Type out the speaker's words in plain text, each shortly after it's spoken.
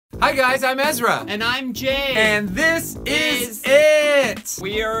Hi guys, I'm Ezra. And I'm Jay. And this is it!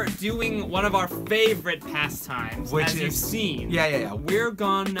 We are doing one of our favorite pastimes, Which as is, you've seen. Yeah. We're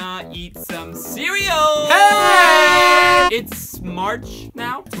gonna eat some cereal! Hey! It's March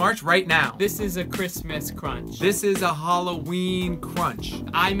now? It's March right now. This is a Christmas crunch. This is a Halloween crunch.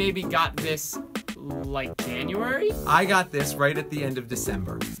 I maybe got this like January? I got this right at the end of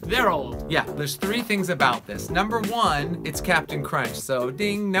December. They're old. Yeah, there's three things about this. Number one, it's Captain Crunch, so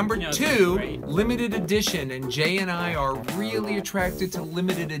ding. Number two, limited edition, and Jay and I are really attracted to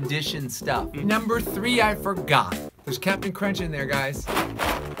limited edition stuff. Number three, I forgot. There's Captain Crunch in there, guys.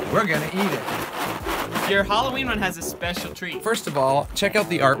 We're gonna eat it. Your Halloween one has a special treat. First of all, check out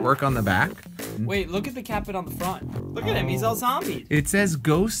the artwork on the back. Wait, look at the Captain on the front. Look at him, he's all zombied. It says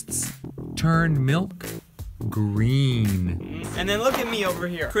ghosts turn milk green. And then look at me over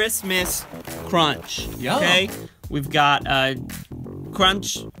here. Christmas crunch. Yum. Okay? We've got a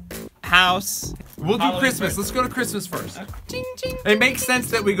crunch house. We'll do Halloween Christmas. first. Let's go to Christmas first. Ching, ching. It makes sense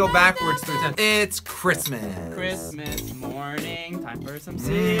that we go backwards through time. It's Christmas. Christmas morning, time for some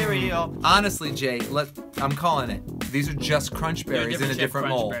cereal. Honestly, Jay, I'm calling it. These are just crunch berries in a different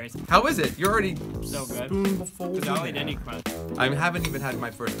mold. How is it? You're already So good. spoonful. Because I'll eat any crunch. I haven't even had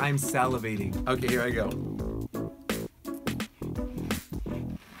my first. I'm salivating. Okay, here I go.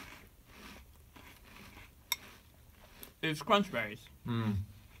 It's crunch berries.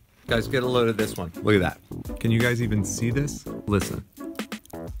 Guys, get a load of this one. Look at that. Can you guys even see this? Listen.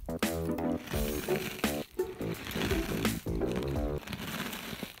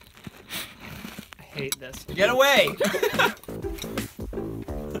 I hate this. Get away!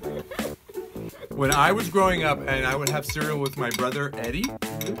 When I was growing up and I would have cereal with my brother Eddie,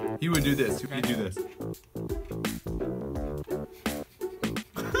 he would do this. He'd do this.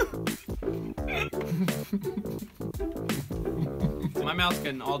 My mouth's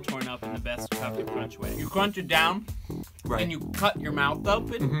getting all torn up in the best Captain Crunch way. You crunch it down, Right. and you cut your mouth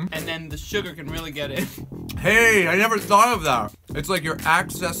open, and then the sugar can really get in. Hey, I never thought of that. It's like you're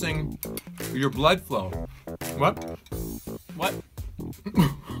accessing your blood flow. What? What?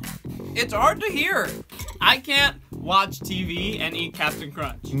 It's hard to hear. I can't watch TV and eat Captain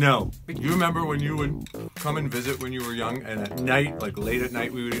Crunch. No. You remember when you would come and visit when you were young and at night, like late at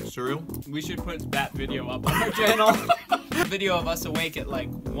night, we would eat cereal? We should put that video up on our channel. A video of us awake at like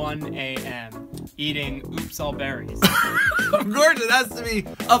 1 a.m. eating Oops All Berries. Of course, it has to be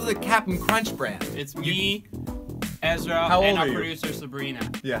of the Captain Crunch brand. It's me, Ezra, How and old our are you? producer Sabrina.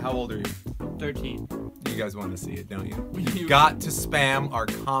 Yeah, how old are you? 13. You guys want to see it, don't you? You've got to spam our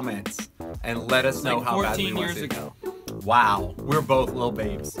comments and let us know Like how badly 14 you want to years see it. ago. Wow, we're both little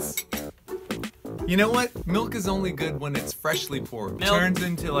babes. You know what? Milk is only good when it's freshly poured. Milk Turns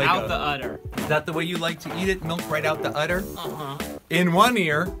into like out the udder. Is that the way you like to eat it? Milk right out the udder? Uh-huh. In one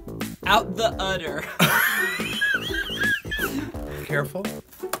ear. Out the udder. Careful.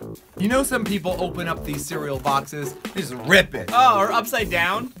 You know some people open up these cereal boxes, they just rip it. Oh, or upside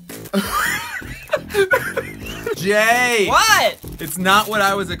down? Jay! What? It's not what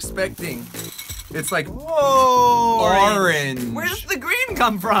I was expecting. It's like, Whoa! orange. Where's the green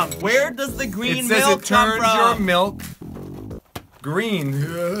come from? Where does the green It says milk it come turns from? your milk green.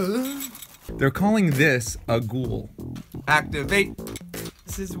 They're calling this a ghoul. Activate.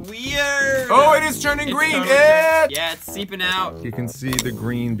 This is weird. Oh, it is turning It's green. totally turning- Yeah, it's seeping out. You can see the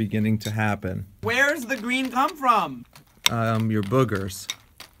green beginning to happen. Where's the green come from? Your boogers.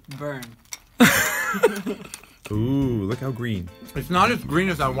 Burn. Ooh, look how green. It's not as green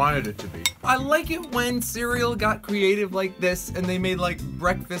as I wanted it to be. I like it when cereal got creative like this and they made like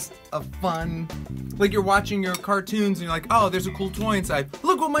breakfast of fun. Like you're watching your cartoons and you're like, oh, there's a cool toy inside.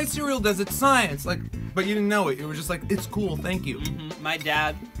 Look what my cereal does, it's science. Like, but you didn't know it. It was just like, it's cool, thank you. My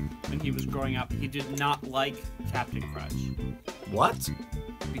dad, when he was growing up, he did not like Captain Crunch. What?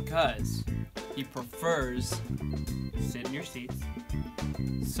 Because he prefers, sit in your seats,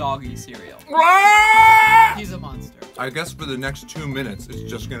 soggy cereal. He's a monster. I guess for the next 2 minutes, it's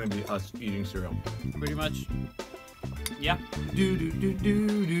just gonna be us eating cereal. Pretty much. Yeah. Do do do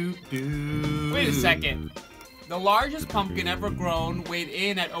do do do. Wait a second. The largest pumpkin ever grown weighed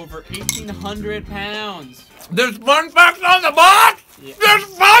in at over 1,800 pounds. There's fun facts on the box! Yeah. There's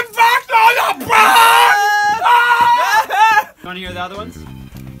fun facts on the box! You want to hear the other ones?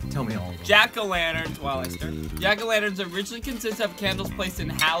 Tell me all of them. Jack-o'-lanterns, while I stir. Jack-o'-lanterns originally consist of candles placed in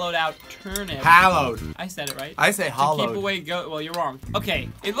hollowed-out turnips. Hallowed. I said it right. I say To hollowed. keep away well, you're wrong. Okay,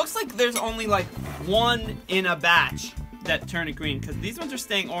 it looks like there's only like one in a batch that turn it green, because these ones are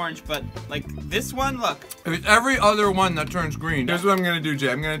staying orange, but like this one, look. It's every other one that turns green. Here's what I'm gonna do,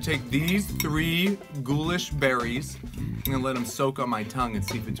 Jay. I'm gonna take these 3 ghoulish berries, I'm gonna let them soak on my tongue and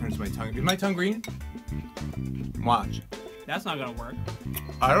see if it turns my tongue. Is my tongue green? Watch. That's not gonna work.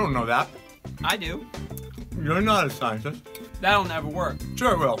 I don't know that. I do. You're not a scientist. That'll never work.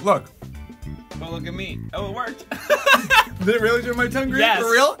 Sure it will. Look. Oh, look at me. Oh, it worked. Did it really turn my tongue green? Yes.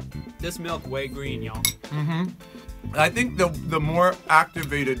 For real? This milk way green, y'all. Mm-hmm. I think the more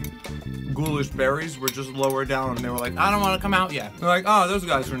activated ghoulish berries were just lower down and they were like, I don't want to come out yet. They're like, oh, those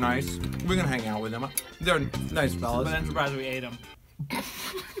guys are nice. We're gonna hang out with them. They're nice fellas. But then surprised we ate them.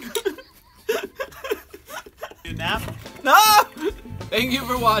 You nap? No! Thank you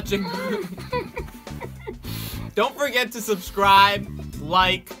for watching. Don't forget to subscribe,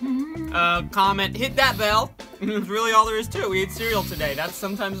 like, comment, hit that bell. That's really all there is to it. We ate cereal today. That's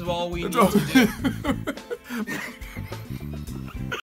sometimes all we need to do.